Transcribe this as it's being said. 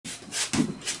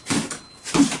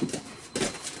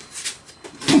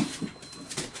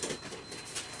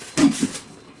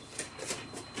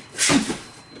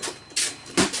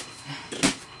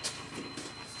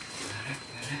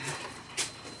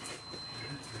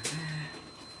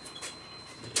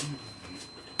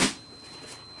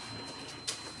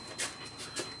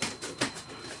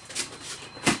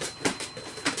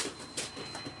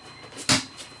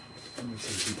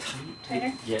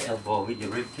later? Yeah, elbow with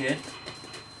your rib cage.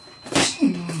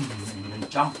 And then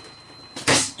jump.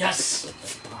 Yes!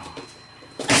 Wow.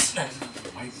 That's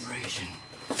vibration.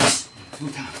 2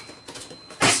 times.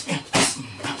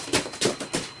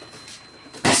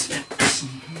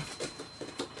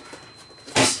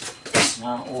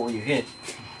 Now over your head.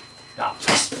 Stop.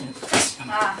 Come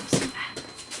on.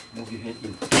 Move your head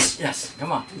in. Yes,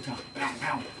 come on. 2 times. Down,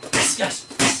 down. Yes.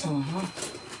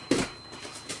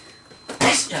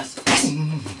 Yes.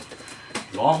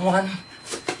 Long one.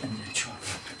 And then short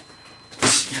one.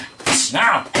 Yeah.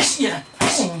 Now. Yeah.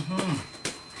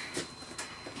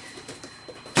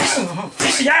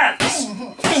 Yeah.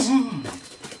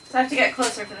 So I have to get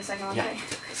closer for the second one. Yeah.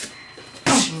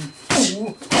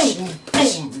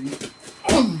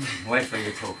 Wait for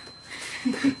your toe.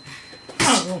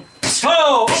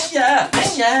 Toe! Yeah!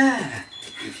 Yeah!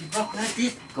 If you block like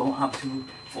this, go up to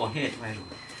forehead right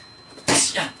away.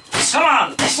 Yeah! Come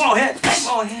on! Forehead!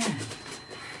 Forehead!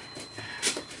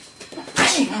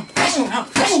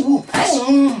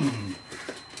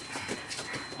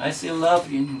 I still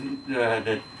love in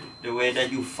the way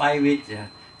that you fight with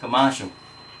Camacho.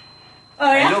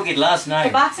 Oh yeah? I looked at last night.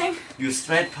 The boxing? You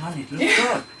straight punch it. Look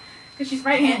good. Because she's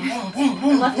right-handed.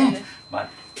 I'm left-handed. But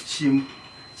she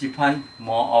punch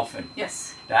more often.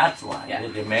 Yes. That's why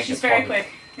they make she's it very public.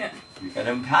 quick. Yeah. You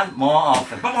gotta punch more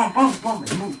often. Boom, boom, boom,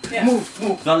 boom. Move, Yeah.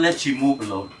 move. Don't let she move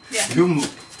alone. Yeah. You move.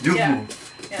 You Yeah. move.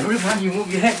 Yeah. Every punch you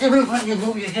move your head. Every punch you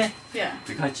move your head. Yeah.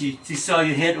 Because she saw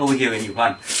your head over here when you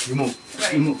punch. You move.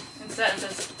 Right. You move. Instead of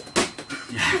just...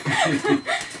 Yeah.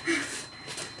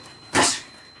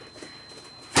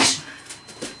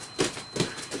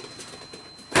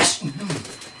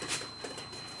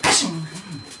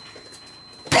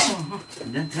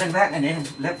 And then turn back and then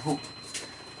left hook.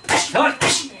 Turn. There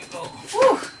you go.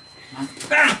 Whew.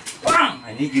 Bam! Bam!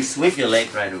 I need you sweep your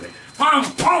leg right away. Bam!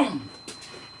 Bam!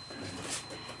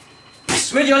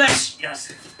 Switch your legs.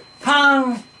 Yes.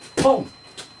 Bam! Boom!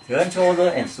 Turn shoulder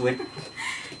and switch.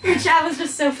 Your jab was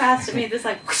just so fast it made this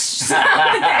like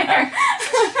there.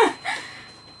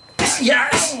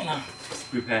 Yes!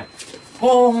 Prepare.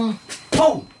 Boom!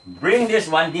 Boom! Bring this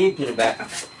one deep to the back.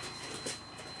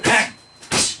 Okay.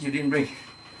 You didn't bring.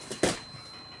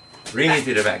 Bring it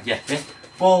to the back. Yeah. Okay.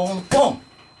 Boom! Boom!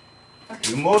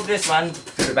 You move this one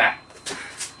to the back.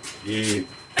 Deep.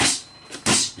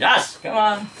 Yes! Come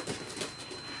on.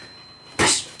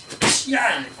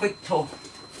 Yeah! Quick toe.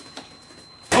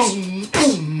 Boom!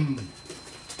 Boom!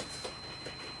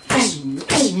 Boom!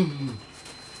 Boom!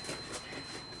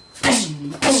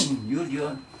 Use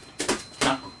your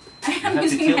knuckle. I'm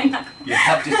using my knuckle. You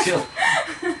have to chill.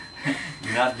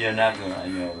 Not your knuckle, I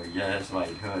know. Yeah, that's why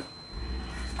it hurt.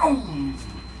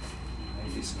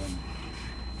 Like this one.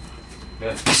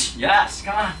 Good. Yes,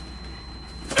 come on.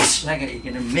 Like you're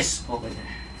gonna miss over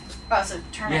there. Oh, so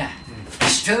turn Yeah.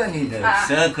 it. Turn in the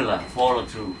circular, follow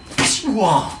through.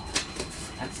 Wow.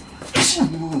 That's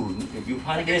ooh. If you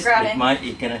punch this,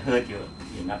 it's gonna hurt your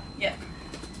knuckle. Yeah.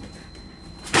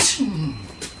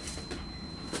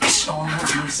 Oh,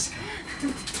 this.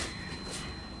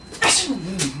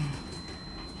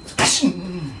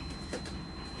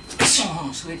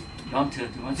 Oh, sweet. Don't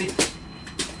turn too much.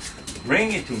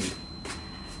 Bring it to me.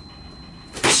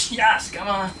 Yes, come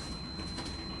on.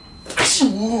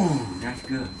 Ooh, that's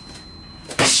good.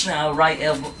 Now right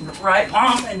elbow, right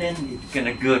palm, and then it's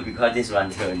gonna good because this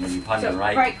one turn and you punch so the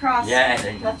right. Right cross. Yeah, and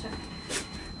then you. Left.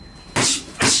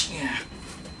 Yeah.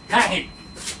 Hang it.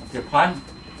 The punch.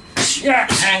 Yeah,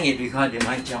 hang it because they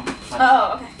might jump.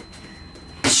 Oh, okay.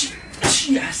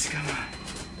 Yes, come on.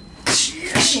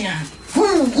 Yeah.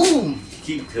 Woo, woo.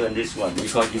 Keep turn this one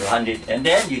because you hand it and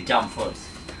then you jump first.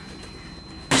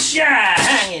 Yeah,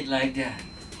 hang it like that.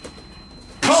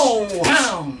 Ho,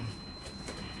 ho.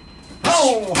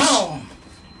 Ho, ho.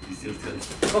 You still turn.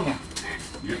 Come on.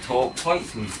 Your toe point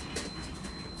to me.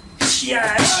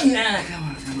 Yeah, yeah, come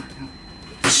on, come on, come on.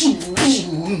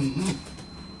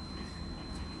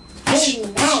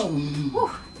 Oh,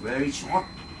 wow. Very short,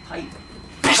 tight.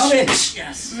 Come in.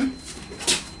 Yes.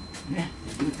 Yeah,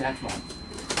 do that one.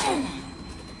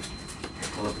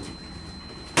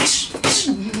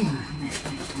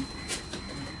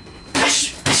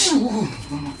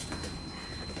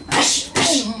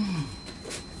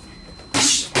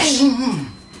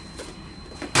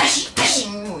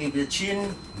 If the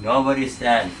chin, nobody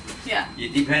stand. Yeah.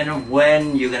 It depends on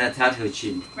when you're gonna touch her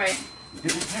chin. Right.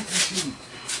 You're gonna touch her chin.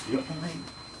 Your eye,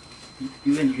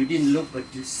 even you didn't look, but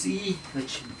you see her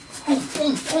chin.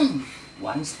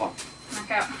 One spot.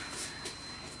 Knock out.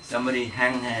 Somebody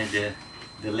hang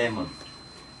the lemon.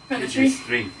 From the with tree?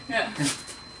 string. Yeah.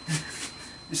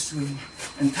 The string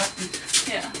and tuck it.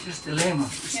 Yeah. Just the lemon,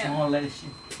 small lettuce.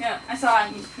 Yeah, I saw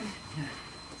it. Yeah.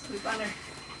 Sweep under.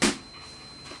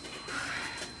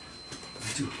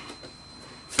 Two.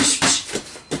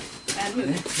 And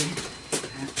move.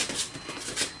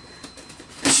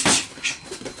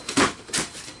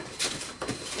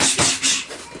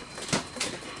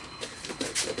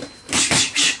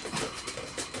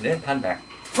 Then pan back.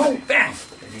 Boom, bang.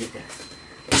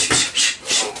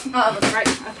 Oh, that's right.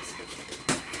 Okay,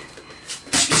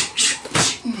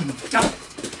 sorry.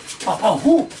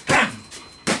 Oh, bang.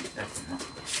 That's enough.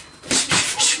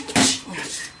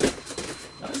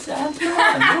 That's that.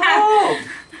 No.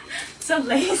 So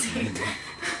lazy.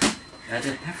 That's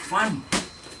it. Have fun.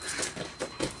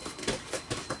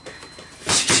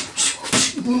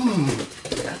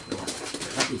 That's the one.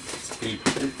 That is speed.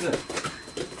 That's good.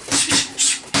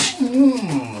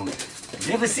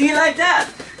 Never see like that.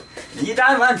 You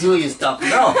don't want to, you stop.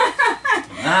 No.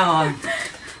 Now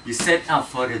you set up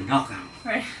for the knockout.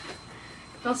 Right.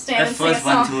 Don't stand That and sing a first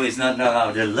one song. too is not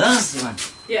knockout. The last one.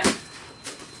 Yeah.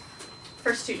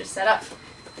 First two just set up.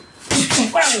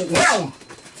 Wow!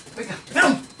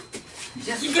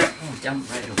 Just jump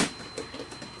right over.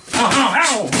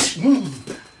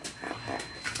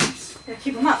 Yeah,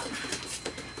 keep them up.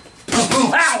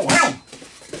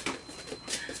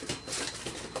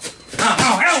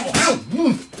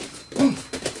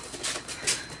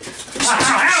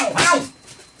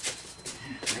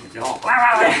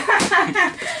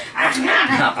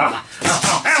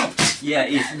 Yeah,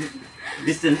 it's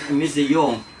Mr.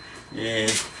 Yong.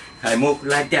 I move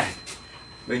like that.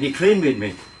 When he clean with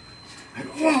me,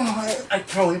 I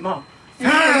throw him out.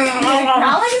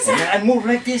 I move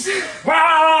like this.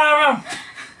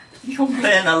 He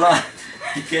complain a lot.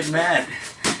 He get mad.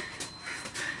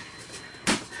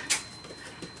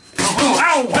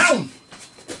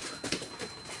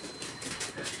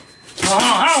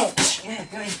 Yeah,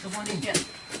 guys, come on in. Yeah.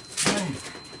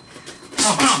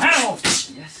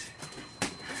 Yes.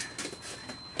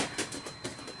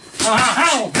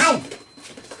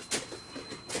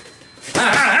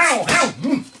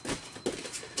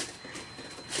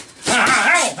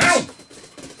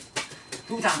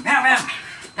 Two times.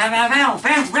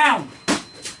 Pow.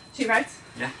 2 rights.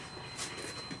 Yeah.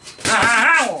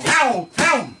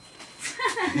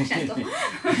 Gentle.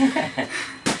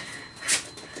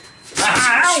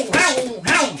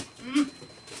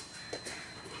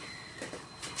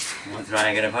 One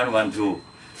try, get a punch, 1, 2.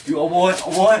 You avoid.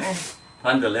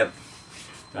 Punch the left.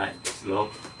 Right, slow.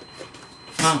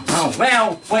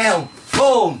 Well, boom.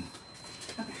 Boom.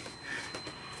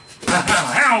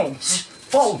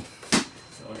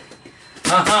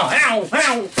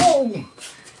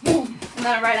 Boom. And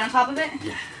then right on top of it?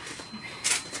 Yeah.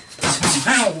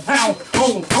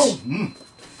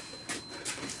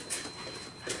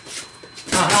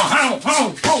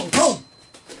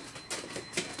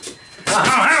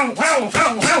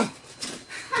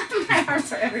 My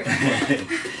arms are everywhere.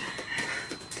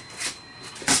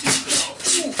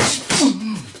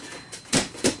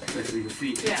 Especially your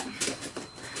feet. Yeah.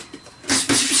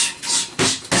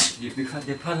 Because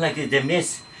they punch like they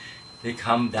miss, they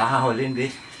come down a little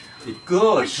bit. It's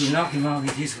good to knock him out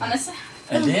with this On one. this side?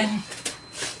 And then,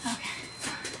 Okay.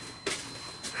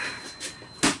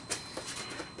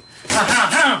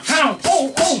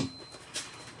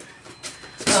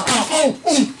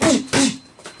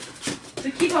 So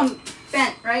keep them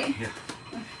bent, right? yeah.